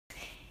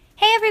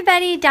Hey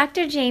everybody,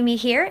 Dr. Jaime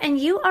here, and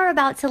you are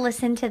about to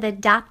listen to the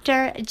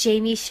Dr.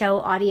 Jaime Show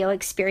audio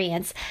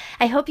experience.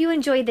 I hope you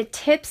enjoy the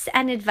tips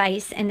and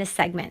advice in this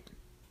segment.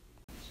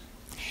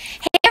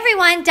 Hey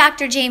everyone,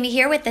 Dr. Jaime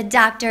here with the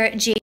Dr.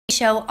 Jaime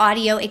Show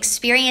audio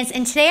experience,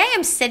 and today I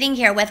am sitting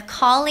here with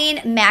Colleen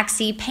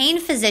Maxcy, pain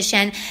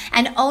physician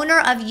and owner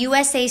of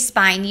USA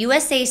Spine,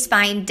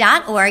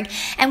 usaspine.org,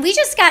 and we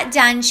just got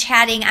done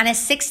chatting on a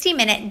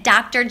 60-minute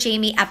Dr.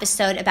 Jaime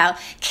episode about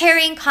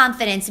carrying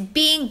confidence,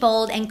 being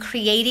bold, and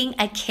creating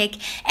a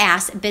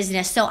kick-ass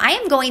business. So I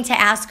am going to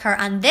ask her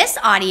on this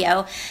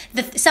audio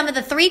some of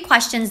the 3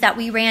 questions that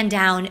we ran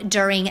down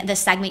during the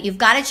segment. You've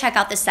got to check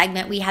out the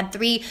segment. We had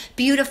 3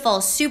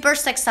 beautiful, super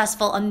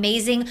successful,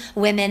 amazing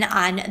women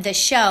on the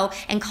show,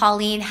 and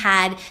Colleen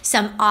had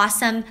some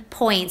awesome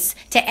points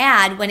to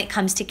add when it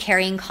comes to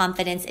carrying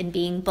confidence and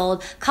being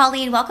bold.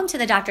 Colleen, welcome to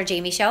the Dr.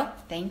 Jaime Show.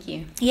 Thank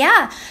you.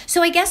 Yeah.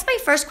 So I guess my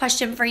first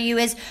question for you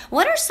is,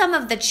 what are some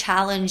of the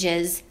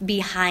challenges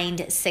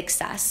behind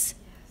success?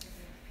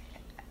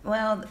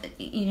 Well,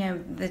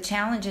 the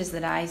challenges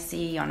that I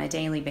see on a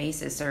daily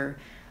basis are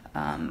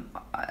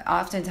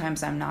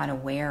oftentimes I'm not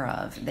aware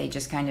of. They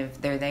just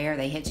they're there,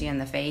 they hit you in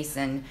the face,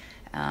 and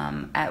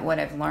at what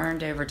I've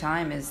learned over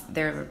time is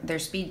they're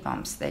speed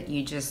bumps that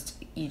you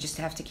just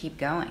have to keep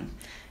going.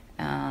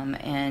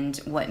 And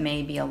what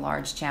may be a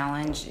large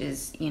challenge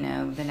is,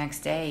 the next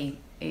day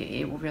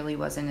it really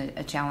wasn't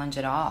a challenge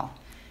at all.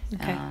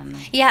 Okay.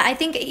 Yeah, I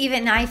think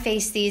even I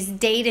face these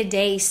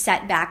day-to-day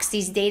setbacks,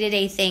 these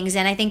day-to-day things,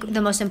 and I think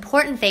the most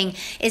important thing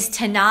is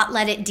to not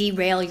let it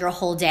derail your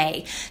whole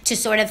day, to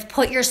sort of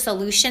put your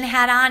solution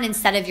hat on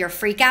instead of your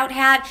freak out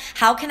hat.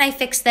 How can I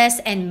fix this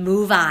and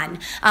move on?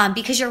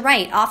 Because you're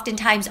right,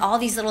 oftentimes all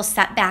these little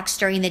setbacks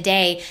during the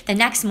day, the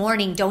next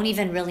morning don't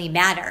even really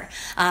matter.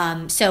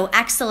 So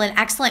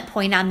excellent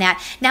point on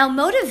that. Now,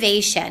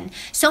 motivation.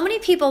 So many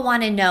people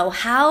want to know,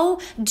 how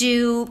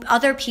do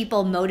other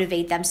people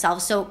motivate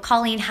themselves? So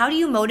Colleen, how do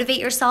you motivate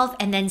yourself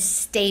and then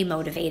stay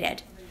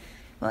motivated?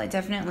 Well, I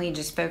definitely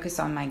just focus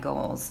on my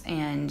goals.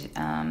 And,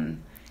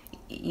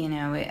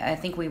 I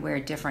think we wear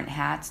different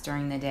hats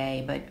during the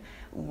day, but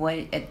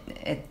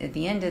at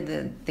the end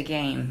of the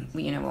game,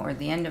 or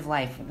the end of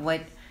life,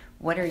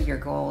 what are your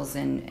goals,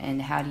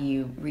 and how do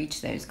you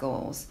reach those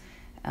goals?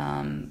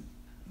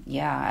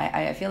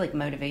 I feel like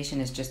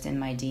motivation is just in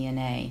my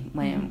DNA.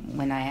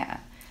 When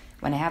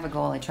I have a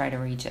goal, I try to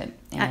reach it.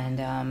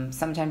 And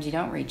sometimes you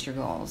don't reach your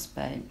goals,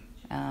 but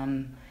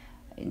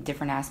in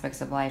different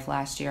aspects of life.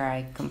 Last year,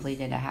 I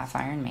completed a half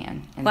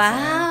Ironman. And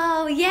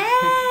wow,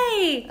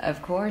 yay!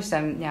 Of course,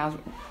 I'm now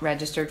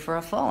registered for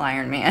a full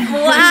Ironman.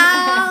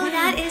 Wow,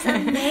 that is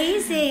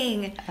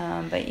amazing.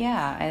 But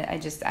yeah,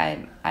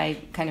 I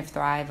kind of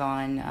thrive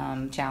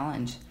on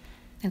challenge.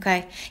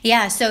 Okay.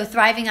 Yeah. So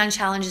thriving on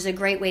challenge is a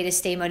great way to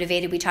stay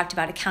motivated. We talked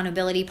about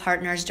accountability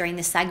partners during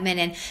the segment,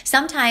 and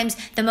sometimes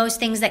the most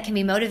things that can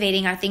be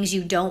motivating are things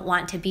you don't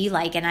want to be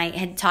like. And I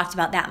had talked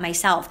about that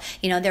myself.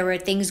 There were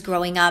things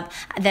growing up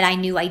that I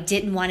knew I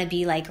didn't want to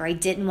be like, or I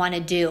didn't want to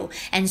do.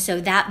 And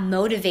so that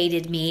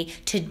motivated me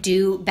to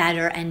do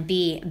better and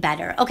be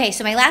better. Okay.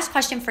 So my last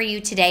question for you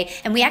today,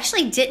 and we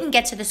actually didn't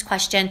get to this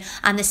question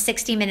on the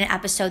 60-minute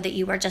episode that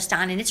you were just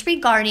on, and it's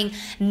regarding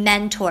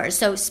mentors.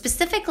 So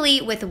specifically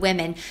with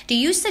women, do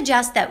you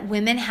suggest that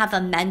women have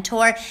a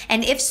mentor?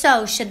 And if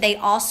so, should they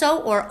also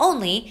or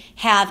only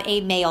have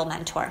a male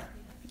mentor?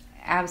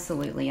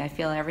 Absolutely. I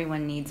feel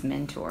everyone needs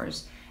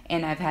mentors.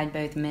 And I've had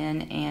both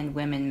men and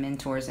women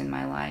mentors in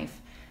my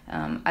life.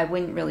 I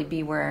wouldn't really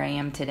be where I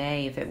am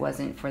today if it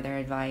wasn't for their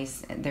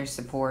advice, their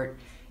support,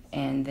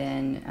 and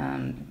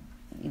then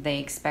they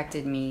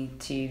expected me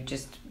to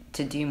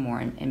do more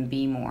and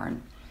be more.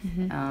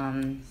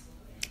 Mm-hmm.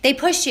 They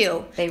push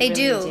you. They really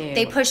do.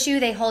 They push you.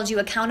 They hold you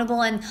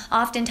accountable, and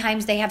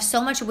oftentimes they have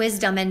so much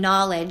wisdom and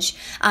knowledge.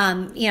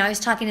 I was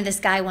talking to this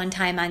guy one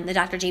time on the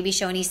Dr. Jaime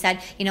Show, and he said,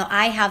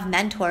 I have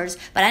mentors,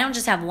 but I don't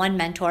just have one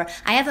mentor.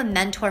 I have a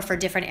mentor for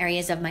different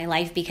areas of my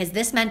life, because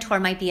this mentor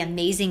might be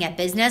amazing at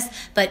business,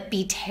 but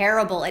be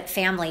terrible at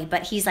family.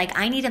 But he's like,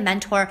 I need a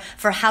mentor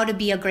for how to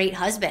be a great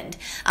husband.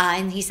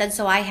 And he said,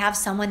 so I have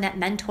someone that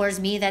mentors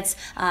me, that's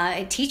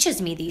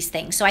teaches me these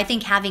things. So I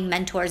think having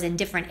mentors in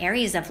different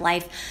areas of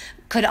life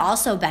could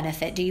also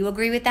benefit. Do you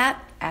agree with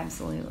that?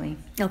 Absolutely.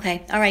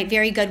 Okay. All right.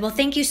 Very good. Well,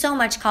 thank you so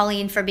much,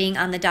 Colleen, for being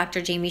on the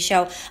Dr. Jaime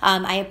Show.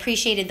 I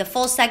appreciated the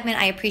full segment.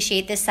 I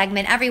appreciate this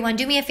segment. Everyone,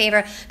 do me a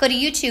favor. Go to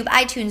YouTube,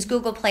 iTunes,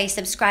 Google Play,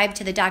 subscribe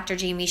to the Dr.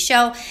 Jaime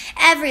Show.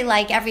 Every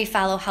like, every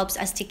follow helps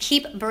us to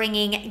keep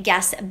bringing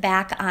guests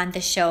back on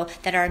the show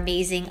that are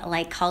amazing,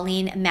 like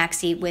Colleen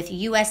Maxcy with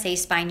USA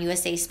Spine,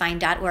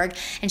 usaspine.org.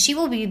 And she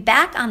will be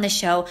back on the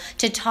show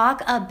to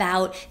talk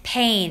about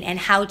pain and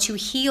how to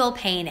heal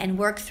pain and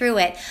work through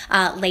it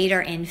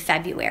later in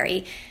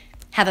February.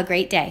 Have a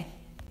great day.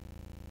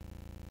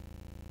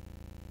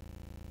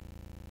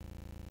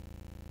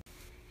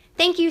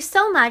 Thank you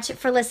so much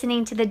for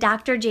listening to the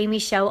Dr. Jaime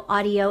Show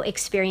audio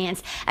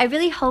experience. I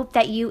really hope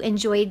that you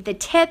enjoyed the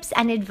tips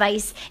and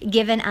advice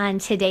given on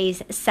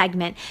today's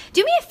segment.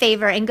 Do me a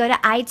favor and go to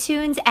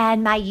iTunes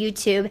and my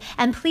YouTube,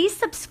 and please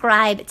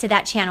subscribe to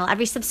that channel.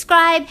 Every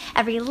subscribe,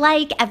 every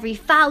like, every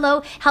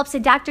follow helps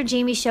the Dr.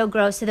 Jaime Show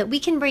grow so that we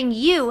can bring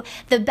you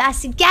the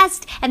best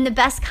guest and the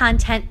best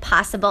content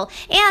possible.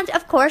 And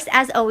of course,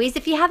 as always,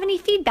 if you have any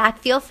feedback,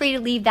 feel free to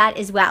leave that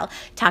as well.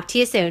 Talk to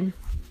you soon.